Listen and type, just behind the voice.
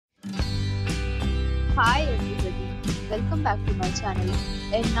Hi everybody, welcome back to my channel,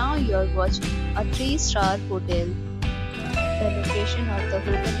 and now you're watching a 3-star hotel. The location of the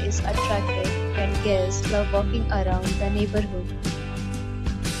hotel is attractive and guests love walking around the neighborhood.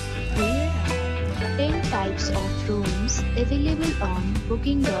 There are 10 types of rooms available on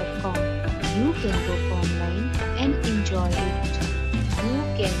booking.com. You can book online and enjoy it. You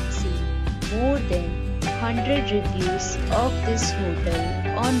can see more than 100 reviews of this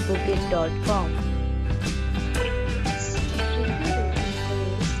hotel on booking.com. Is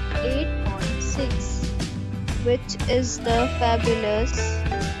 8.6, which is the fabulous.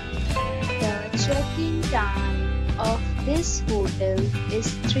 The check-in time of this hotel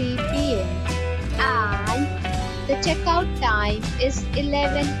is 3 p.m. and the checkout time is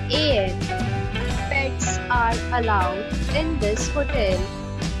 11 a.m. Pets are allowed in this hotel.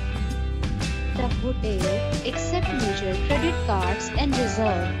 The hotel accepts major credit cards and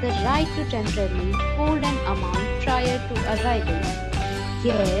reserves the right to temporarily hold an amount prior to arrival.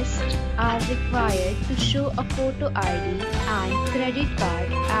 Guests are required to show a photo ID and credit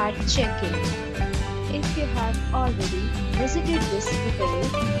card at check-in. If you have already visited this hotel,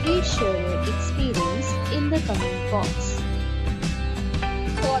 please share your experience in the comment box.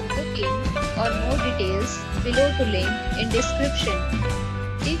 For booking or more details, below the link in description.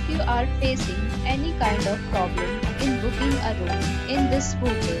 If you are facing any kind of problem in booking a room in this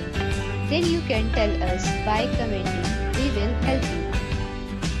hotel, then you can tell us by commenting. We will help you.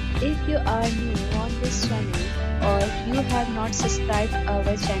 If you are new on this channel or you have not subscribed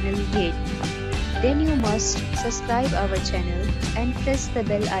our channel yet, then you must subscribe our channel and press the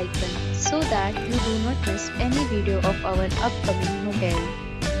bell icon so that you do not miss any video of our upcoming hotel.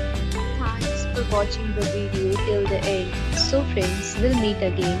 Thanks for watching the video till the end. So friends, we'll meet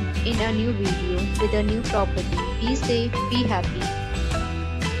again in a new video with a new property. Be safe, be happy.